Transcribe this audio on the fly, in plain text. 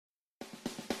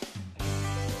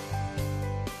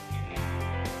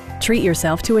Treat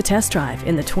yourself to a test drive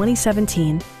in the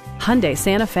 2017 Hyundai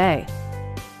Santa Fe.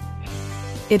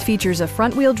 It features a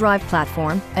front-wheel drive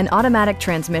platform, an automatic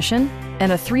transmission,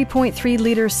 and a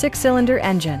 3.3-liter six-cylinder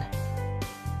engine.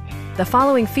 The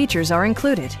following features are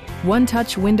included: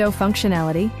 one-touch window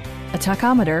functionality, a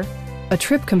tachometer, a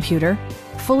trip computer,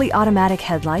 fully automatic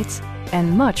headlights,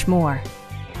 and much more.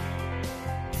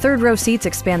 Third-row seats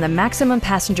expand the maximum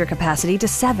passenger capacity to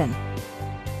 7.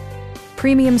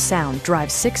 Premium sound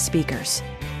drives 6 speakers,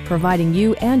 providing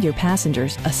you and your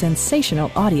passengers a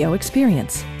sensational audio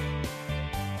experience.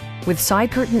 With side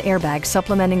curtain airbags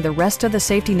supplementing the rest of the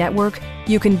safety network,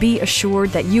 you can be assured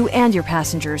that you and your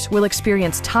passengers will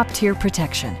experience top-tier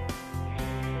protection.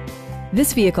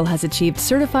 This vehicle has achieved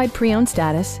certified pre-owned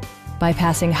status by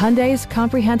passing Hyundai's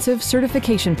comprehensive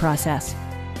certification process,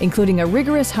 including a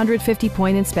rigorous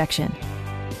 150-point inspection.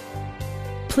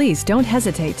 Please don't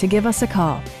hesitate to give us a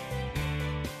call.